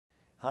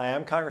Hi,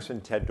 I'm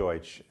Congressman Ted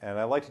Deutch, and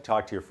I'd like to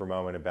talk to you for a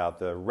moment about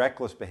the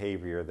reckless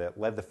behavior that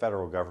led the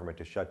federal government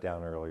to shut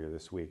down earlier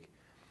this week.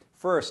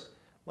 First,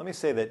 let me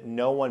say that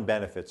no one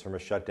benefits from a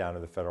shutdown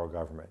of the federal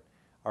government.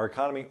 Our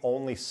economy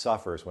only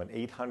suffers when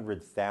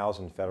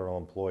 800,000 federal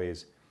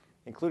employees,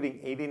 including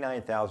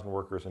 89,000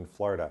 workers in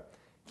Florida,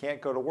 can't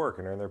go to work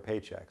and earn their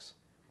paychecks.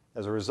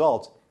 As a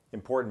result,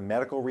 important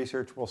medical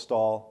research will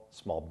stall,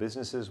 small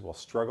businesses will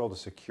struggle to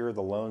secure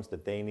the loans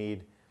that they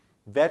need,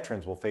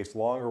 veterans will face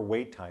longer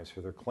wait times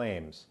for their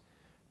claims,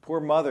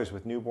 poor mothers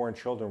with newborn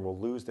children will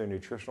lose their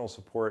nutritional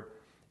support,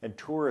 and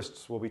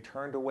tourists will be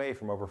turned away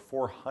from over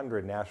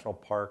 400 national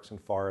parks and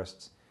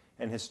forests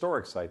and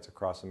historic sites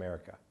across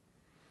America.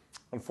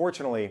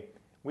 Unfortunately,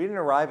 we didn't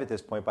arrive at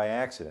this point by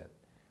accident.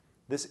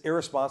 This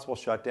irresponsible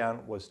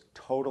shutdown was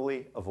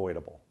totally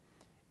avoidable.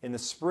 In the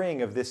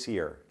spring of this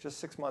year, just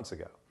 6 months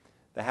ago,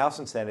 the House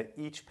and Senate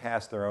each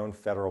passed their own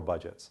federal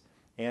budgets,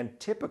 and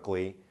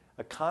typically,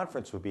 a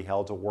conference would be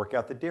held to work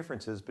out the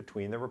differences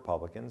between the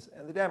Republicans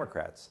and the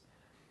Democrats.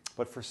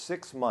 But for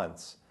 6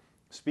 months,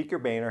 Speaker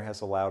Boehner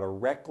has allowed a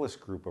reckless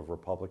group of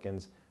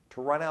Republicans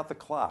to run out the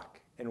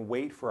clock and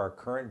wait for our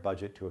current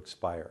budget to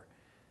expire.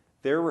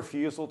 Their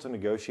refusal to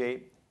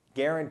negotiate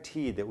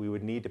guaranteed that we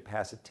would need to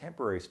pass a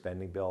temporary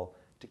spending bill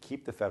to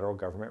keep the federal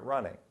government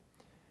running.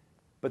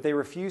 But they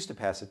refused to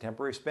pass a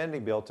temporary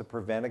spending bill to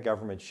prevent a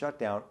government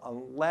shutdown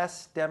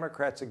unless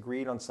Democrats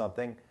agreed on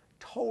something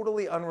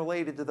totally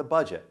unrelated to the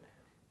budget,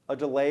 a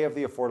delay of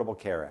the Affordable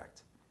Care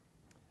Act.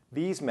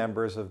 These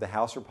members of the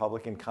House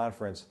Republican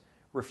Conference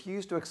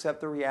refused to accept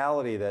the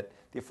reality that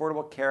the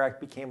Affordable Care Act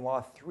became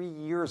law 3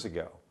 years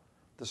ago.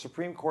 The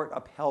Supreme Court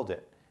upheld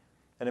it,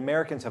 and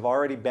Americans have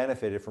already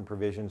benefited from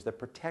provisions that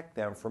protect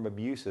them from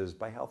abuses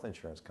by health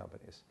insurance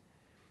companies.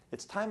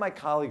 It's time my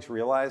colleagues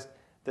realized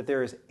that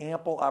there is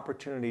ample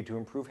opportunity to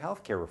improve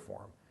health care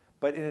reform,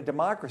 but in a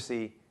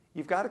democracy,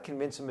 you've got to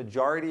convince a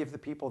majority of the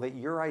people that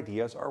your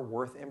ideas are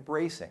worth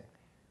embracing.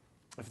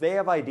 If they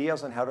have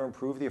ideas on how to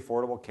improve the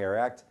Affordable Care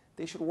Act,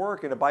 they should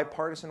work in a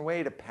bipartisan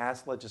way to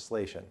pass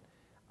legislation.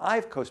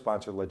 I've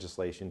co-sponsored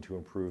legislation to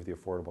improve the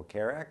Affordable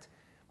Care Act,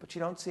 but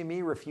you don't see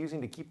me refusing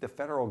to keep the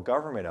federal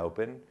government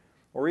open,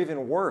 or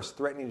even worse,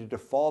 threatening to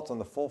default on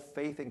the full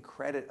faith and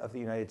credit of the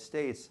United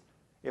States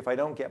if I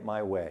don't get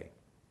my way.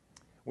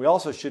 We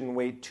also shouldn't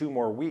wait 2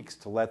 more weeks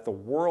to let the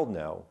world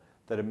know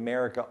that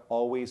America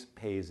always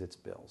pays its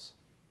bills.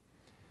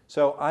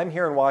 So I'm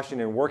here in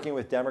Washington working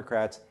with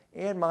Democrats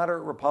and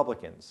moderate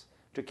Republicans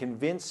to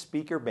convince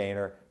Speaker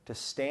Boehner to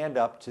stand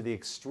up to the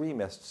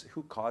extremists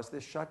who caused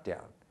this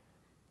shutdown.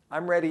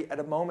 I'm ready at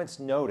a moment's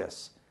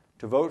notice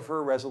to vote for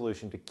a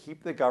resolution to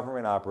keep the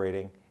government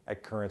operating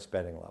at current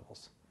spending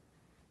levels.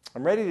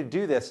 I'm ready to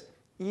do this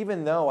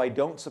even though I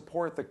don't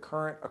support the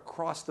current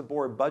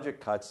across-the-board budget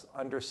cuts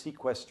under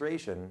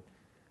sequestration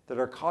that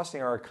are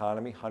costing our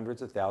economy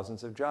hundreds of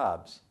thousands of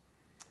jobs.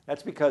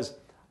 That's because,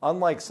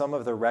 unlike some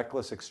of the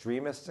reckless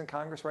extremists in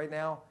Congress right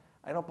now,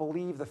 I don't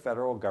believe the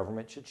federal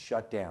government should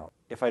shut down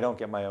if I don't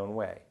get my own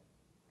way.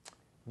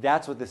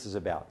 That's what this is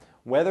about,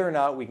 whether or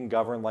not we can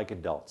govern like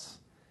adults.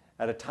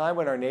 At a time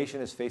when our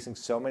nation is facing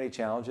so many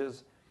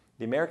challenges,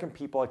 the American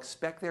people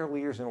expect their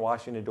leaders in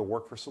Washington to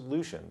work for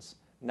solutions,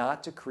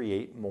 not to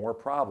create more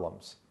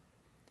problems.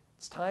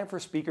 It's time for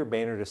Speaker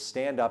Boehner to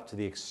stand up to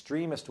the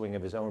extremist wing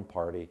of his own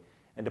party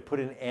and to put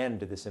an end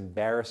to this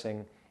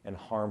embarrassing and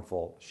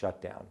harmful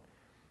shutdown.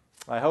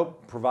 I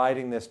hope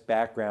providing this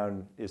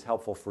background is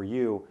helpful for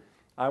you.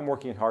 I'm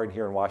working hard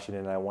here in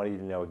Washington, and I want you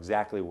to know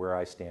exactly where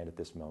I stand at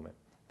this moment.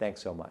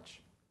 Thanks so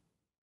much.